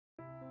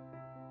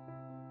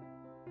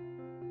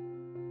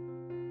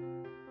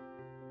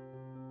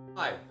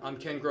Hi, I'm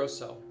Ken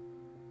Grosso,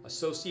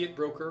 Associate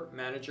Broker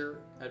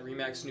Manager at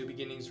RE/MAX New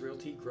Beginnings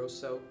Realty,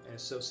 Grosso and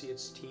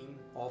Associates team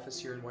office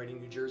here in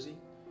Whiting, New Jersey.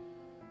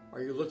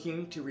 Are you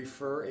looking to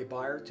refer a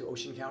buyer to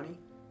Ocean County?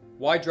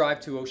 Why drive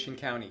to Ocean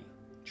County?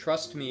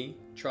 Trust me,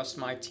 trust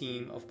my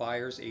team of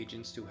buyers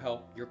agents to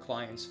help your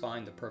clients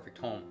find the perfect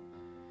home.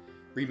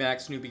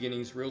 RE/MAX New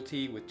Beginnings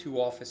Realty with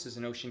 2 offices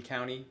in Ocean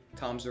County,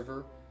 Toms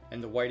River,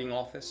 and the Whiting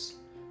office.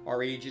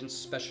 Our agents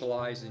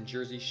specialize in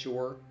Jersey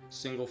Shore,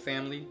 single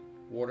family,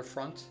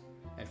 waterfront,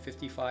 and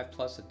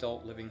 55+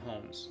 adult living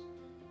homes.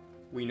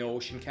 We know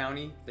Ocean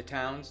County, the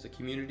towns, the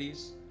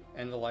communities,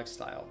 and the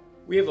lifestyle.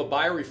 We have a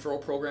buyer referral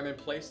program in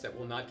place that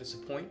will not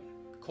disappoint.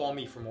 Call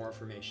me for more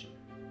information.